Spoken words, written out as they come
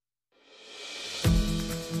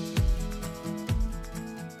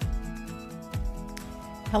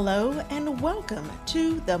Hello and welcome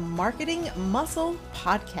to the Marketing Muscle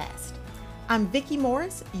Podcast. I'm Vicki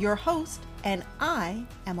Morris, your host, and I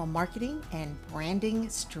am a marketing and branding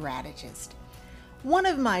strategist. One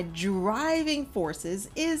of my driving forces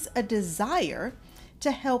is a desire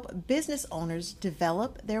to help business owners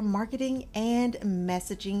develop their marketing and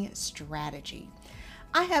messaging strategy.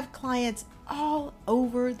 I have clients all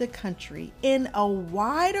over the country in a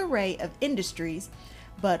wide array of industries,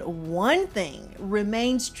 but one thing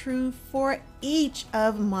remains true for each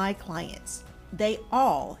of my clients. They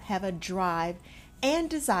all have a drive and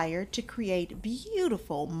desire to create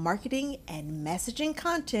beautiful marketing and messaging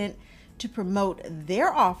content to promote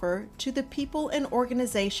their offer to the people and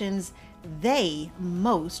organizations they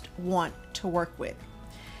most want to work with.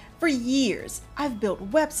 For years, I've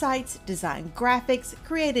built websites, designed graphics,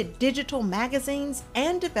 created digital magazines,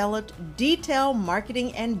 and developed detailed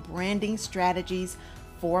marketing and branding strategies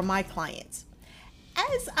for my clients.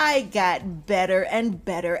 As I got better and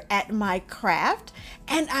better at my craft,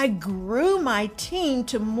 and I grew my team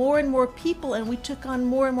to more and more people, and we took on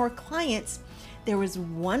more and more clients, there was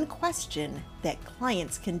one question that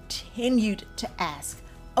clients continued to ask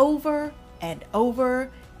over and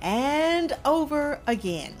over and over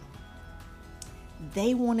again.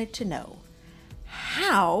 They wanted to know,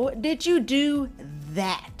 how did you do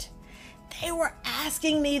that? They were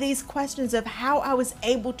asking me these questions of how I was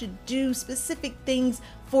able to do specific things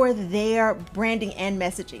for their branding and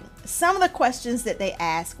messaging. Some of the questions that they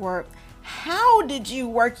asked were, how did you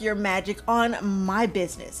work your magic on my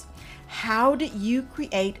business? How did you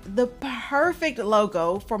create the perfect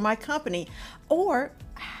logo for my company? Or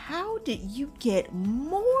how did you get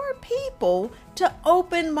more people to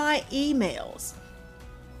open my emails?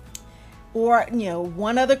 Or,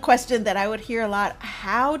 one other question that I would hear a lot,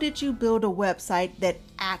 how did you build a website that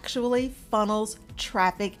actually funnels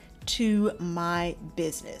traffic to my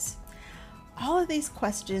business? All of these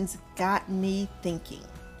questions got me thinking.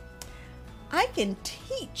 I can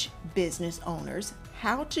teach business owners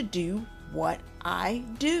how to do what I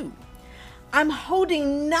do. I'm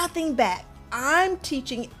holding nothing back. I'm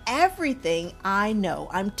teaching everything I know.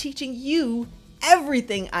 I'm teaching you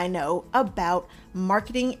everything I know about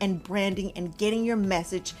marketing and branding and getting your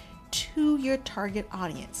message to your target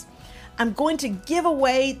audience. I'm going to give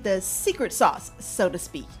away the secret sauce, so to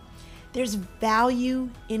speak. There's value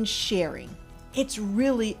in sharing. It's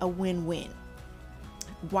really a win-win.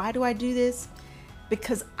 Why do I do this?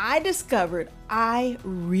 Because I discovered I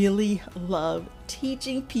really love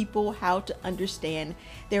teaching people how to understand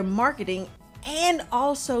their marketing and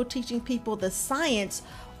also teaching people the science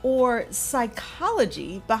or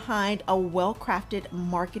psychology behind a well-crafted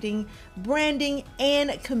marketing, branding,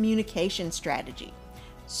 and communication strategy.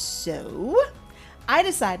 So I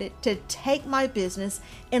decided to take my business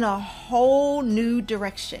in a whole new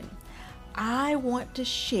direction. I want to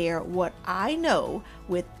share what I know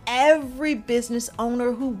with every business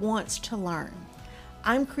owner who wants to learn.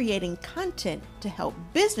 I'm creating content to help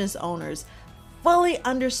business owners fully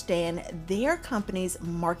understand their company's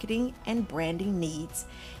marketing and branding needs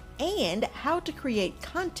and how to create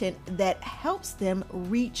content that helps them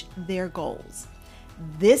reach their goals.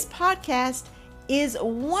 This podcast is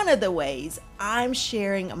one of the ways I'm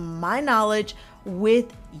sharing my knowledge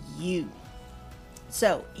with you.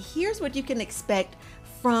 So here's what you can expect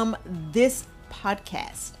from this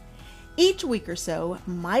podcast. Each week or so,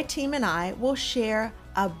 my team and I will share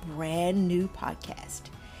a brand new podcast.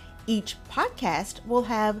 Each podcast will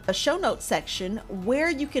have a show notes section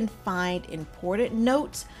where you can find important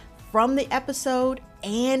notes from the episode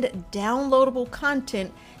and downloadable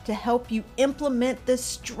content to help you implement the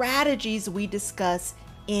strategies we discuss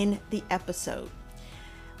in the episode.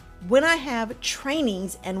 When I have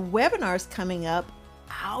trainings and webinars coming up,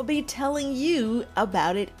 I'll be telling you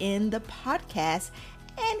about it in the podcast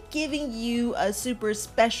and giving you a super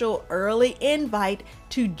special early invite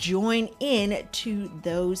to join in to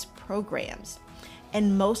those programs.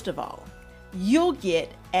 And most of all, you'll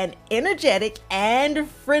get an energetic and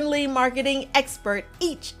friendly marketing expert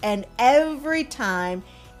each and every time,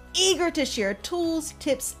 eager to share tools,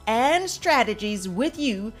 tips, and strategies with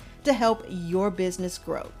you to help your business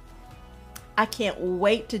grow. I can't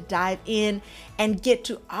wait to dive in and get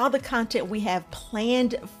to all the content we have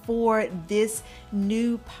planned for this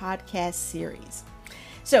new podcast series.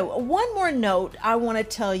 So, one more note I want to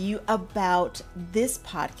tell you about this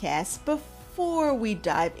podcast before we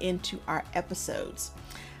dive into our episodes.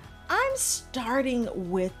 I'm starting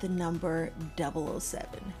with the number 007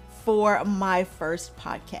 for my first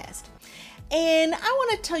podcast. And I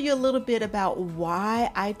want to tell you a little bit about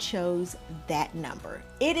why I chose that number.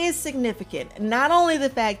 It is significant. Not only the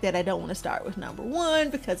fact that I don't want to start with number 1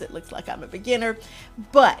 because it looks like I'm a beginner,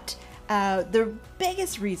 but the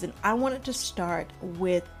biggest reason I wanted to start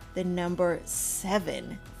with the number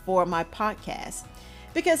 7 for my podcast,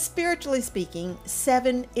 because spiritually speaking,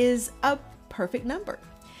 7 is a perfect number.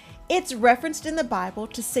 It's referenced in the Bible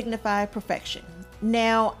to signify perfection.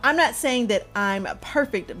 Now, I'm not saying that I'm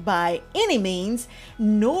perfect by any means,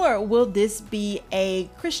 nor will this be a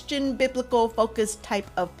Christian biblical focused type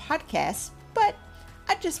of podcast, but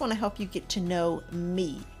I just want to help you get to know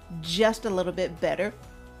me just a little bit better.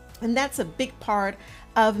 And that's a big part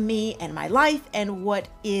of me and my life and what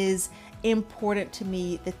is important to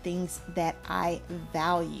me, the things that I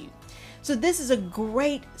value. So this is a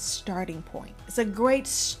great starting point. It's a great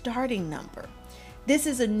starting number. This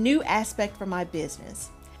is a new aspect for my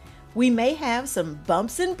business. We may have some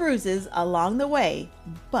bumps and bruises along the way,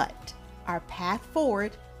 but our path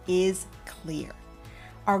forward is clear.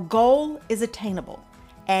 Our goal is attainable,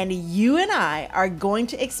 and you and I are going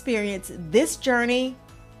to experience this journey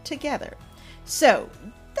together. So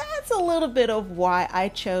that's a little bit of why I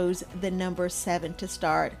chose the number 7 to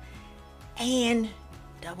start, and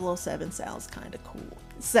 007 sounds kind of cool.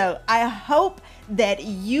 So I hope that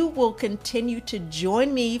you will continue to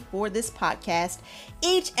join me for this podcast.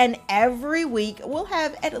 Each and every week, we'll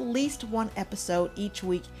have at least one episode each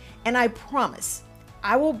week, and I promise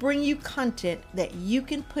I will bring you content that you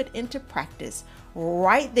can put into practice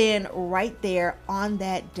right then, right there on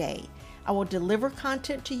that day. I will deliver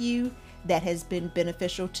content to you that has been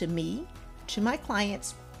beneficial to me, to my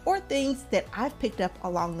clients, or things that I've picked up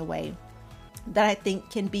along the way that I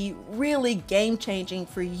think can be really game-changing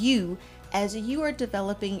for you as you are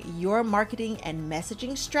developing your marketing and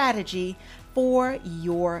messaging strategy for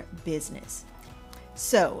your business.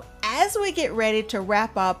 So, as we get ready to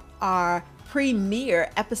wrap up our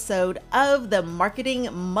premiere episode of the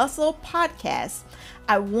Marketing Muscle Podcast,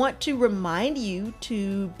 I want to remind you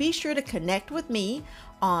to be sure to connect with me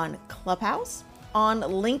on Clubhouse, on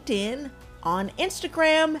LinkedIn, on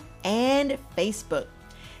Instagram, and Facebook.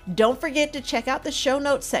 Don't forget to check out the show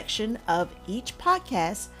notes section of each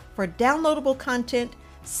podcast for downloadable content,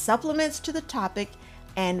 supplements to the topic,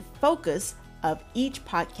 and focus of each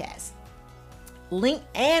podcast.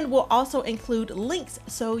 And will also include links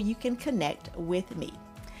so you can connect with me.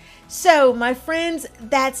 So, my friends,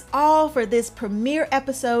 that's all for this premiere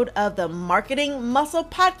episode of the Marketing Muscle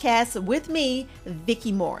Podcast with me,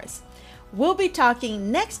 Vicki Morris. We'll be talking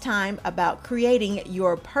next time about creating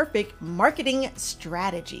your perfect marketing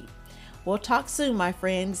strategy. We'll talk soon, my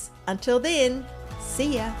friends. Until then,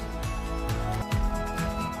 see ya.